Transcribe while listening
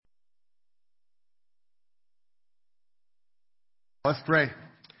Let's pray.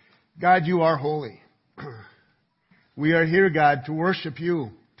 God, you are holy. We are here, God, to worship you.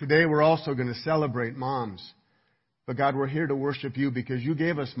 Today we're also going to celebrate moms. But God, we're here to worship you because you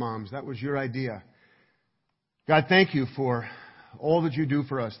gave us moms. That was your idea. God, thank you for all that you do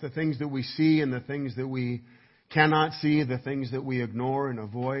for us, the things that we see and the things that we cannot see, the things that we ignore and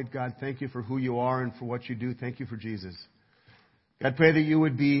avoid. God, thank you for who you are and for what you do. Thank you for Jesus. God, pray that you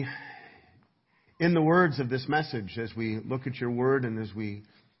would be in the words of this message as we look at your word and as we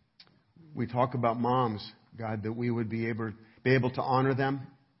talk about moms, God, that we would be able to honor them.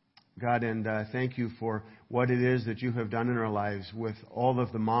 God, and thank you for what it is that you have done in our lives with all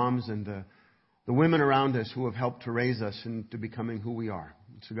of the moms and the women around us who have helped to raise us into becoming who we are.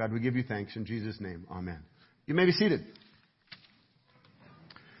 So, God, we give you thanks in Jesus' name. Amen. You may be seated.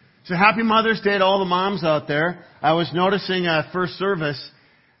 So, happy Mother's Day to all the moms out there. I was noticing first service,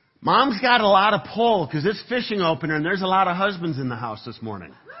 Mom's got a lot of pull because it's fishing opener and there's a lot of husbands in the house this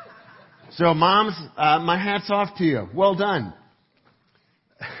morning. So, moms, my hat's off to you. Well done.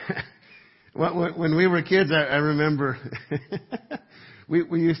 When we were kids, I remember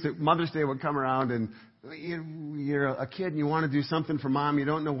we used to, Mother's Day would come around and you're a kid and you want to do something for mom. You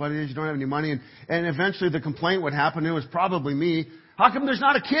don't know what it is. You don't have any money. And eventually the complaint would happen. It was probably me. How come there's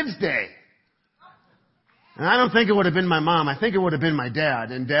not a kid's day? And I don't think it would have been my mom. I think it would have been my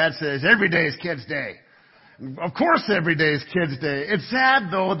dad. And Dad says, every day is kid's day. Of course every day is kid's day. It's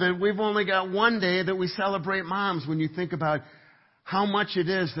sad, though, that we've only got one day that we celebrate moms when you think about how much it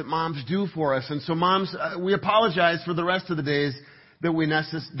is that moms do for us. And so moms, we apologize for the rest of the days that we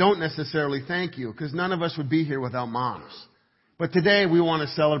don't necessarily thank you, because none of us would be here without moms. But today we want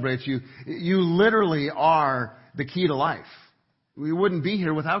to celebrate you. You literally are the key to life. We wouldn't be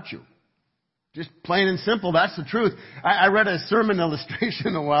here without you. Just plain and simple, that's the truth. I read a sermon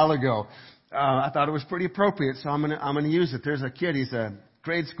illustration a while ago. I thought it was pretty appropriate, so I'm gonna use it. There's a kid, he's a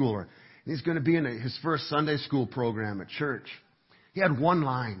grade schooler, and he's going to be in his first Sunday school program at church. He had one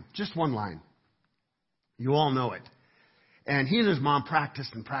line, just one line. You all know it. And he and his mom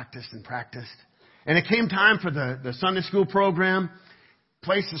practiced and practiced and practiced. And it came time for the Sunday school program.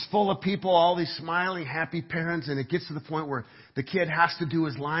 Place is full of people, all these smiling, happy parents, and it gets to the point where the kid has to do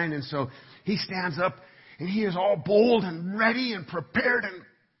his line, and so he stands up, and he is all bold and ready and prepared, and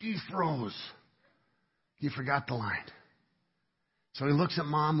he froze. He forgot the line. So he looks at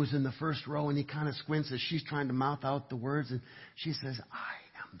Mom, who's in the first row, and he kind of squints as she's trying to mouth out the words, and she says,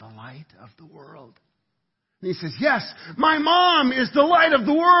 I am the light of the world. And he says, yes, my mom is the light of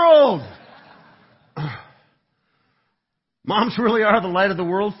the world. Moms really are the light of the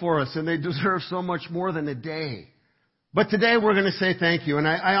world for us, and they deserve so much more than a day. But today we're going to say thank you. And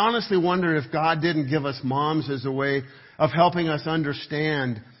I honestly wonder if God didn't give us moms as a way of helping us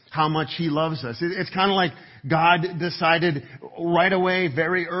understand how much He loves us. It's kind of like God decided right away,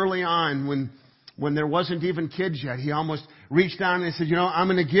 very early on, when there wasn't even kids yet, He almost reached down and said, I'm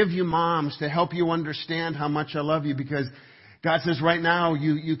going to give you moms to help you understand how much I love you, because God says right now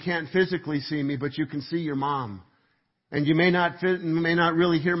you can't physically see me, but you can see your mom. And you may not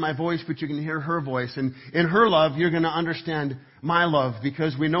really hear my voice, but you can hear her voice. And in her love, you're going to understand my love,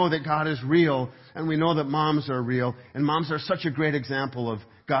 because we know that God is real, and we know that moms are real. And moms are such a great example of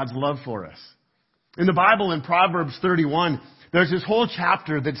God's love for us. In the Bible, in Proverbs 31, there's this whole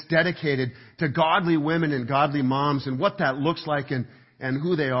chapter that's dedicated to godly women and godly moms and what that looks like and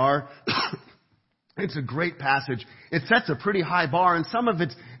who they are. It's a great passage. It sets a pretty high bar, and some of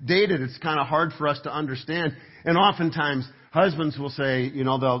it's dated. It's kind of hard for us to understand. And oftentimes, husbands will say,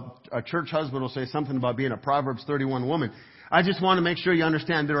 a church husband will say something about being a Proverbs 31 woman. I just want to make sure you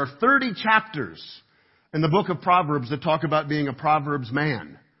understand there are 30 chapters in the book of Proverbs that talk about being a Proverbs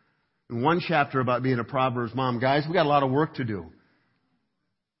man, and one chapter about being a Proverbs mom. Guys, we got a lot of work to do.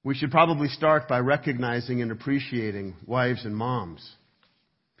 We should probably start by recognizing and appreciating wives and moms.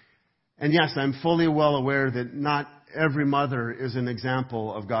 And yes, I'm fully well aware that not every mother is an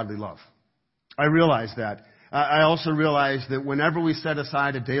example of godly love. I realize that. I also realize that whenever we set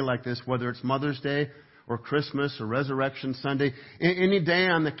aside a day like this, whether it's Mother's Day or Christmas or Resurrection Sunday, any day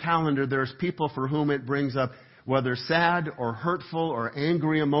on the calendar, there's people for whom it brings up whether sad or hurtful or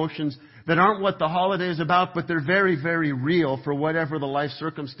angry emotions that aren't what the holiday is about, but they're very, very real for whatever the life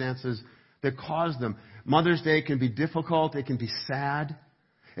circumstances that cause them. Mother's Day can be difficult. It can be sad.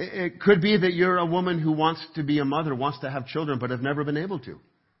 It could be that you're a woman who wants to be a mother, wants to have children, but have never been able to.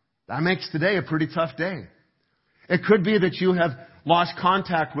 That makes today a pretty tough day. It could be that you have lost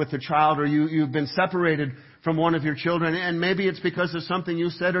contact with a child, or you've been separated from one of your children, and maybe it's because of something you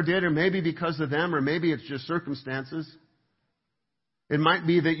said or did, or maybe because of them, or maybe it's just circumstances. It might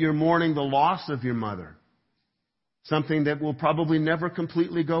be that you're mourning the loss of your mother. Something that will probably never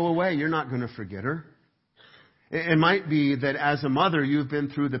completely go away. You're not going to forget her. It might be that as a mother, you've been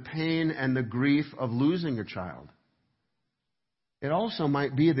through the pain and the grief of losing a child. It also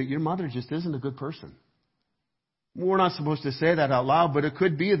might be that your mother just isn't a good person. We're not supposed to say that out loud, but it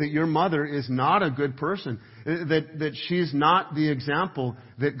could be that your mother is not a good person, that she's not the example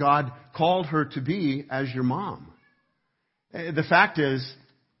that God called her to be as your mom. The fact is,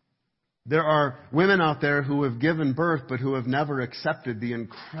 there are women out there who have given birth but who have never accepted the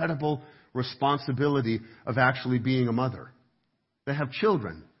incredible responsibility of actually being a mother. They have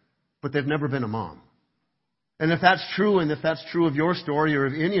children, but they've never been a mom. And if that's true, and if that's true of your story or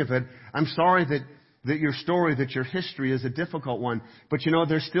of any of it, I'm sorry that your story, that your history is a difficult one. But you know,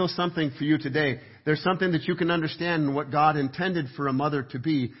 there's still something for you today. There's something that you can understand in what God intended for a mother to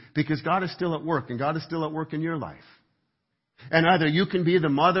be, because God is still at work, and God is still at work in your life. And either you can be the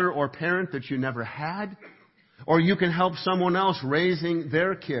mother or parent that you never had, or you can help someone else raising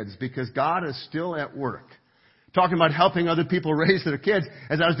their kids, because God is still at work. Talking about helping other people raise their kids,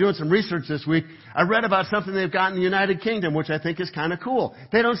 as I was doing some research this week, I read about something they've got in the United Kingdom, which I think is kind of cool.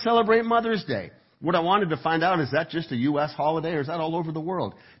 They don't celebrate Mother's Day. What I wanted to find out, is that just a U.S. holiday, or is that all over the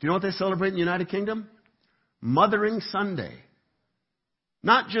world? Do you know what they celebrate in the United Kingdom? Mothering Sunday.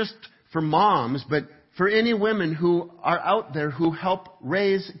 Not just for moms, but for any women who are out there who help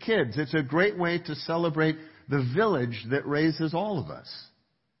raise kids. It's a great way to celebrate the village that raises all of us.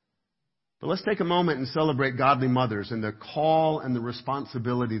 But let's take a moment and celebrate godly mothers and the call and the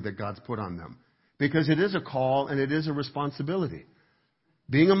responsibility that God's put on them. Because it is a call and it is a responsibility.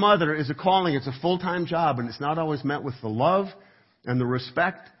 Being a mother is a calling. It's a full-time job, and it's not always met with the love and the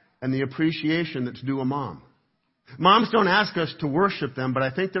respect and the appreciation that's due a mom. Moms don't ask us to worship them, but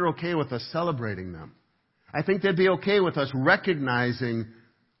I think they're okay with us celebrating them. I think they'd be okay with us recognizing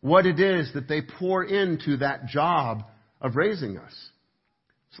what it is that they pour into that job of raising us.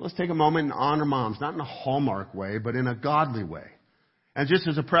 So let's take a moment and honor moms, not in a Hallmark way, but in a godly way. And just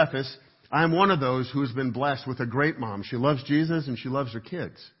as a preface, I'm one of those who's been blessed with a great mom. She loves Jesus and she loves her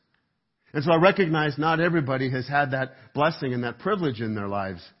kids. And so I recognize not everybody has had that blessing and that privilege in their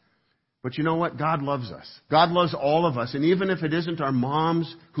lives. But you know what? God loves us. God loves all of us. And even if it isn't our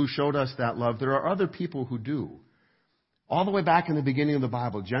moms who showed us that love, there are other people who do. All the way back in the beginning of the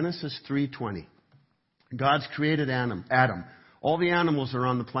Bible, Genesis 3:20. God's created Adam. All the animals are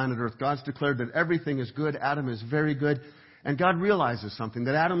on the planet Earth. God's declared that everything is good. Adam is very good. And God realizes something,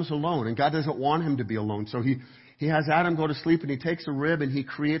 that Adam's alone, and God doesn't want him to be alone. So he has Adam go to sleep, and he takes a rib, and he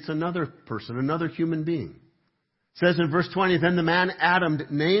creates another person, another human being. It says in verse 20, then the man Adam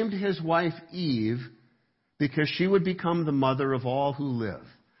named his wife Eve, because she would become the mother of all who live.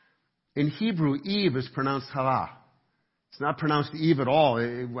 In Hebrew, Eve is pronounced Hava. It's not pronounced Eve at all.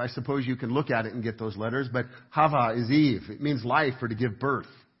 I suppose you can look at it and get those letters, but Hava is Eve. It means life, or to give birth.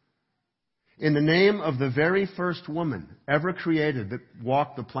 In the name of the very first woman ever created that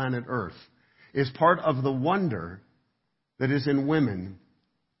walked the planet Earth is part of the wonder that is in women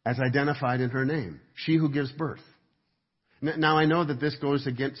as identified in her name. She who gives birth. Now, I know that this goes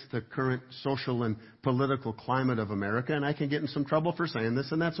against the current social and political climate of America, and I can get in some trouble for saying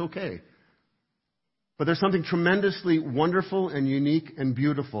this, and that's okay. But there's something tremendously wonderful and unique and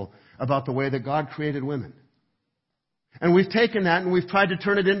beautiful about the way that God created women. And we've taken that and we've tried to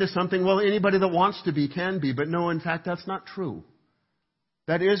turn it into something, well, anybody that wants to be can be. But no, in fact, that's not true.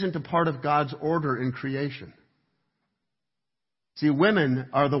 That isn't a part of God's order in creation. See, women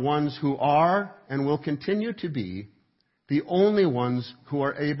are the ones who are and will continue to be the only ones who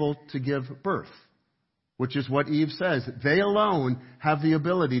are able to give birth, which is what Eve says. They alone have the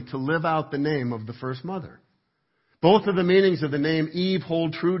ability to live out the name of the first mother. Both of the meanings of the name Eve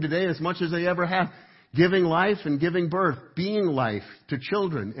hold true today as much as they ever have. Giving life and giving birth, being life to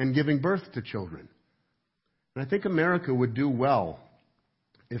children and giving birth to children. And I think America would do well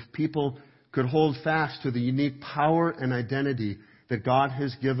if people could hold fast to the unique power and identity that God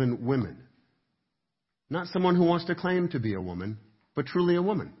has given women. Not someone who wants to claim to be a woman, but truly a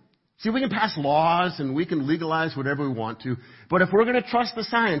woman. See, we can pass laws and we can legalize whatever we want to, but if we're going to trust the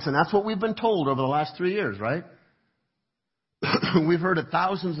science, and that's what we've been told over the last 3 years, right? We've heard it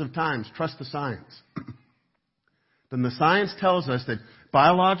thousands of times, trust the science. Then the science tells us that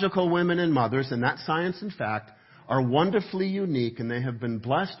biological women and mothers, and that science in fact, are wonderfully unique, and they have been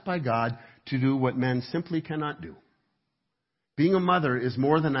blessed by God to do what men simply cannot do. Being a mother is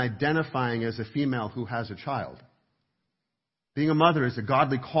more than identifying as a female who has a child. Being a mother is a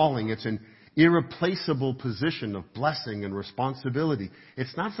godly calling. It's an irreplaceable position of blessing and responsibility.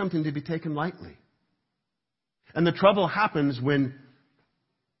 It's not something to be taken lightly. And the trouble happens when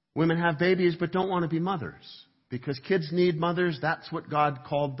women have babies but don't want to be mothers. Because kids need mothers. That's what God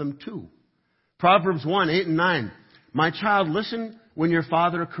called them to. Proverbs 1:8-9. My child, listen when your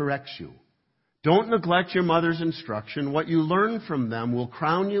father corrects you. Don't neglect your mother's instruction. What you learn from them will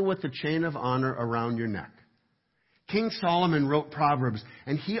crown you with a chain of honor around your neck. King Solomon wrote Proverbs,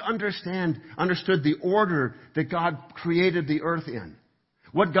 and he understood the order that God created the earth in.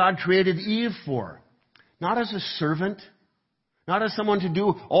 What God created Eve for. Not as a servant, not as someone to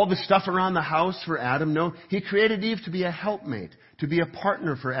do all the stuff around the house for Adam. No, he created Eve to be a helpmate, to be a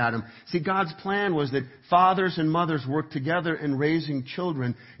partner for Adam. See, God's plan was that fathers and mothers work together in raising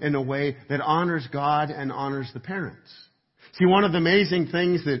children in a way that honors God and honors the parents. See, one of the amazing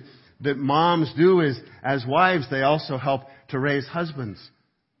things that moms do is, as wives, they also help to raise husbands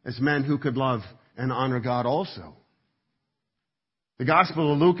as men who could love and honor God also. The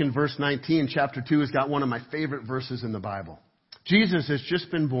Gospel of Luke in verse 19, chapter 2, has got one of my favorite verses in the Bible. Jesus has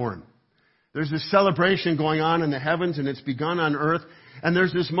just been born. There's this celebration going on in the heavens, and it's begun on earth. And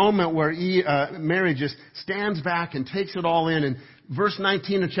there's this moment where Mary just stands back and takes it all in. And verse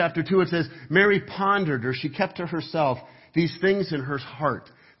 19 of chapter 2, it says, Mary pondered, or she kept to herself, these things in her heart.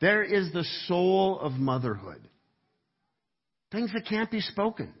 There is the soul of motherhood. Things that can't be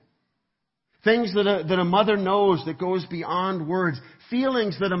spoken. Things that a mother knows that goes beyond words.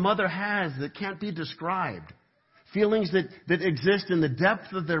 Feelings that a mother has that can't be described. Feelings that exist in the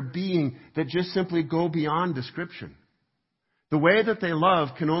depth of their being that just simply go beyond description. The way that they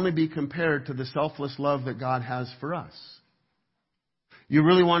love can only be compared to the selfless love that God has for us. You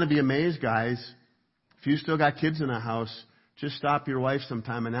really want to be amazed, guys? If you still got kids in the house, just stop your wife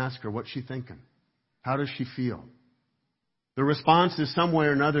sometime and ask her, what's she thinking? How does she feel? The response is some way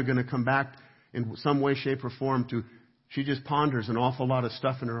or another going to come back in some way, shape, or form to, she just ponders an awful lot of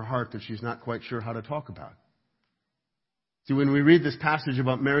stuff in her heart that she's not quite sure how to talk about. See, when we read this passage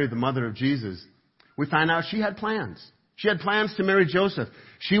about Mary, the mother of Jesus, we find out she had plans. She had plans to marry Joseph.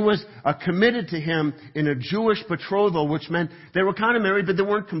 She was committed to him in a Jewish betrothal, which meant they were kind of married, but they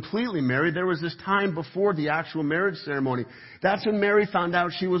weren't completely married. There was this time before the actual marriage ceremony. That's when Mary found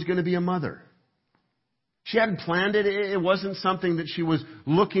out she was going to be a mother. She hadn't planned it. It wasn't something that she was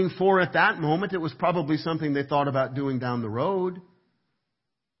looking for at that moment. It was probably something they thought about doing down the road. It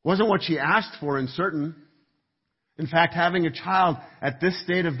wasn't what she asked for in certain. In fact, having a child at this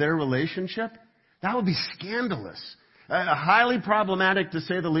state of their relationship, that would be scandalous. Highly problematic, to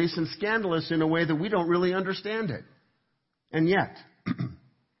say the least, and scandalous in a way that we don't really understand it. And yet,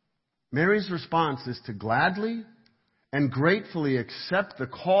 Mary's response is to gladly and gratefully accept the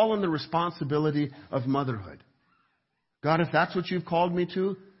call and the responsibility of motherhood. God, if that's what you've called me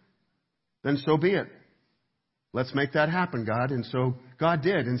to, then so be it. Let's make that happen, God. And so God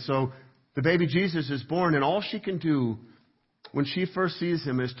did. And so the baby Jesus is born, and all she can do when she first sees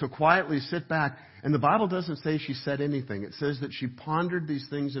him is to quietly sit back. And the Bible doesn't say she said anything. It says that she pondered these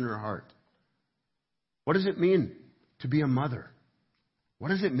things in her heart. What does it mean to be a mother? What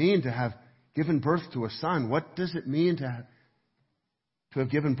does it mean to have given birth to a son? What does it mean to have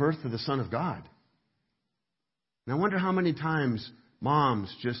given birth to the Son of God? And I wonder how many times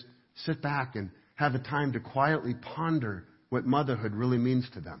moms just sit back and have the time to quietly ponder what motherhood really means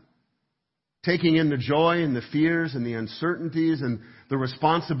to them. Taking in the joy and the fears and the uncertainties and the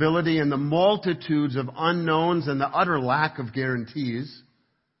responsibility and the multitudes of unknowns and the utter lack of guarantees.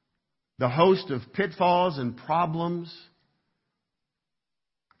 The host of pitfalls and problems.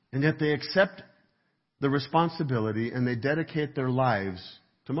 And yet they accept the responsibility and they dedicate their lives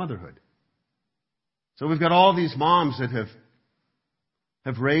to motherhood. So we've got all these moms that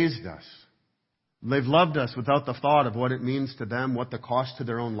have raised us. They've loved us without the thought of what it means to them, what the cost to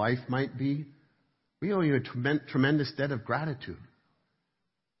their own life might be. We owe you a tremendous debt of gratitude.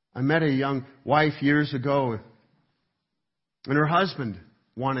 I met a young wife years ago, and her husband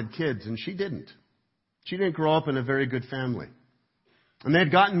wanted kids, and she didn't. She didn't grow up in a very good family. And they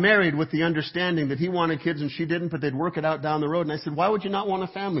had gotten married with the understanding that he wanted kids and she didn't, but they'd work it out down the road. And I said, why would you not want a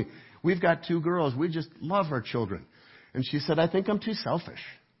family? We've got 2 girls. We just love our children. And she said, I think I'm too selfish.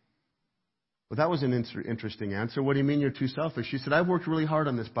 Well, that was an interesting answer. What do you mean you're too selfish? She said, I've worked really hard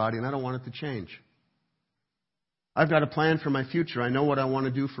on this body and I don't want it to change. I've got a plan for my future. I know what I want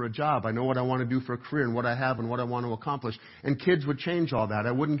to do for a job. I know what I want to do for a career and what I have and what I want to accomplish. And kids would change all that.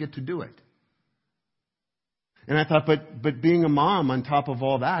 I wouldn't get to do it. And I thought, but being a mom on top of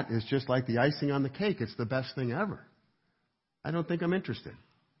all that is just like the icing on the cake. It's the best thing ever. I don't think I'm interested.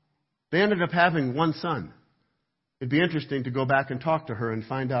 They ended up having 1 son. It'd be interesting to go back and talk to her and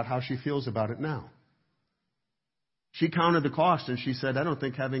find out how she feels about it now. She counted the cost and she said, I don't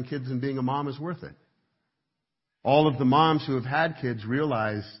think having kids and being a mom is worth it. All of the moms who have had kids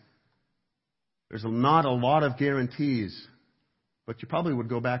realize There's not a lot of guarantees, but you probably would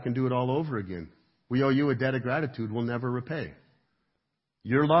go back and do it all over again. We owe you a debt of gratitude we'll never repay.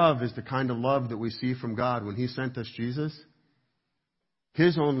 Your love is the kind of love that we see from God when He sent us Jesus,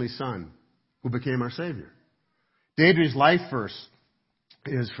 His only Son, who became our Savior. Deidre's life verse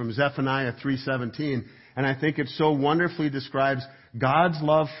is from Zephaniah 3:17, and I think it so wonderfully describes God's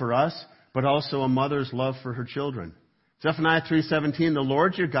love for us, but also a mother's love for her children. Zephaniah 3:17, the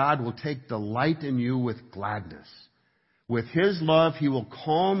Lord your God will take delight in you with gladness. With His love He will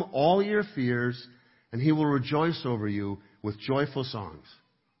calm all your fears, and He will rejoice over you with joyful songs.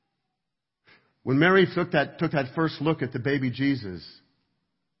 When Mary took that first look at the baby Jesus,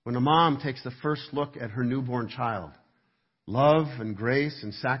 when a mom takes the first look at her newborn child, love and grace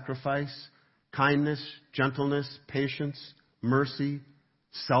and sacrifice, kindness, gentleness, patience, mercy,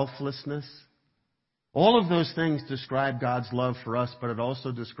 selflessness, all of those things describe God's love for us, but it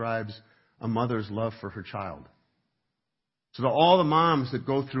also describes a mother's love for her child. So to all the moms that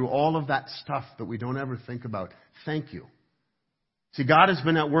go through all of that stuff that we don't ever think about, thank you. See, God has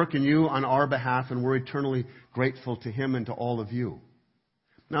been at work in you on our behalf, and we're eternally grateful to Him and to all of you.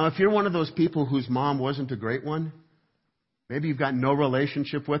 Now, if you're one of those people whose mom wasn't a great one, maybe you've got no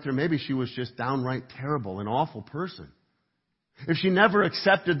relationship with her, maybe she was just downright terrible, an awful person. If she never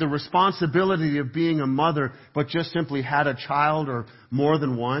accepted the responsibility of being a mother, but just simply had a child or more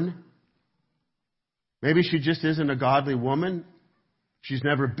than one, maybe she just isn't a godly woman. She's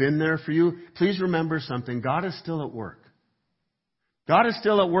never been there for you. Please remember something. God is still at work. God is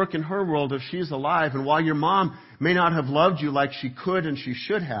still at work in her world if she's alive. And while your mom may not have loved you like she could and she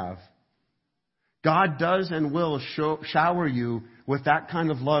should have, God does and will shower you with that kind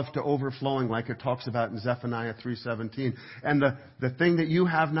of love to overflowing like it talks about in Zephaniah 3:17. And the thing that you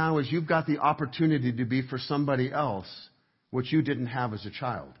have now is you've got the opportunity to be for somebody else what you didn't have as a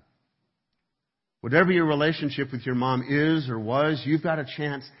child. Whatever your relationship with your mom is or was, you've got a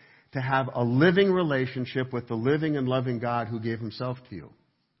chance to have a living relationship with the living and loving God who gave Himself to you.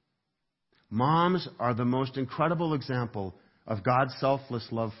 Moms are the most incredible example of God's selfless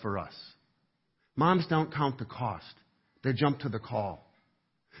love for us. Moms don't count the cost. They jump to the call.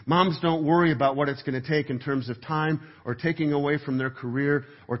 Moms don't worry about what it's going to take in terms of time or taking away from their career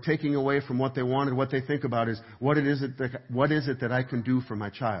or taking away from what they wanted. What they think about is, what is it that I can do for my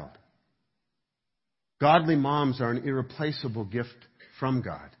child? Godly moms are an irreplaceable gift from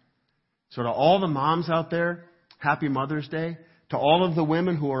God. So to all the moms out there, happy Mother's Day. To all of the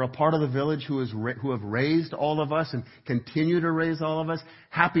women who are a part of the village who have raised all of us and continue to raise all of us,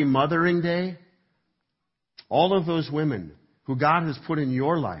 happy Mothering Day. All of those women who God has put in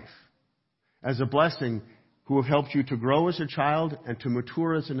your life as a blessing, who have helped you to grow as a child and to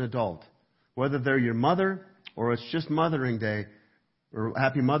mature as an adult. Whether they're your mother or it's just Mothering Day or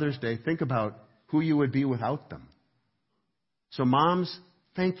Happy Mother's Day, think about who you would be without them. So moms,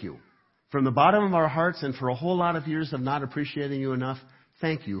 thank you. From the bottom of our hearts and for a whole lot of years of not appreciating you enough,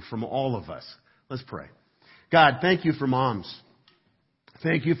 thank you from all of us. Let's pray. God, thank you for moms.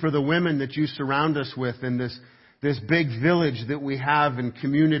 Thank you for the women that you surround us with in this big village that we have in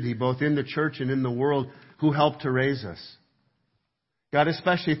community, both in the church and in the world, who help to raise us. God,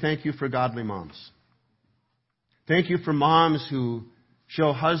 especially thank you for godly moms. Thank you for moms who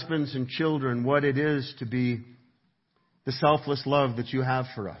show husbands and children what it is to be the selfless love that you have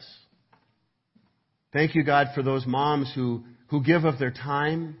for us. Thank you, God, for those moms who give of their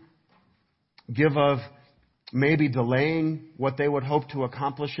time, give of maybe delaying what they would hope to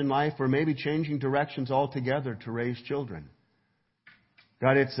accomplish in life, or maybe changing directions altogether to raise children.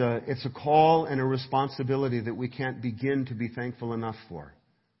 God, it's a call and a responsibility that we can't begin to be thankful enough for.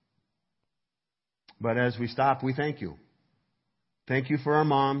 But as we stop, we thank you. Thank you for our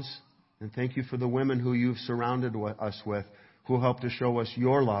moms, and thank you for the women who you've surrounded us with, who help to show us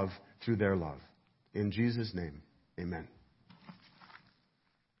your love through their love. In Jesus' name, amen.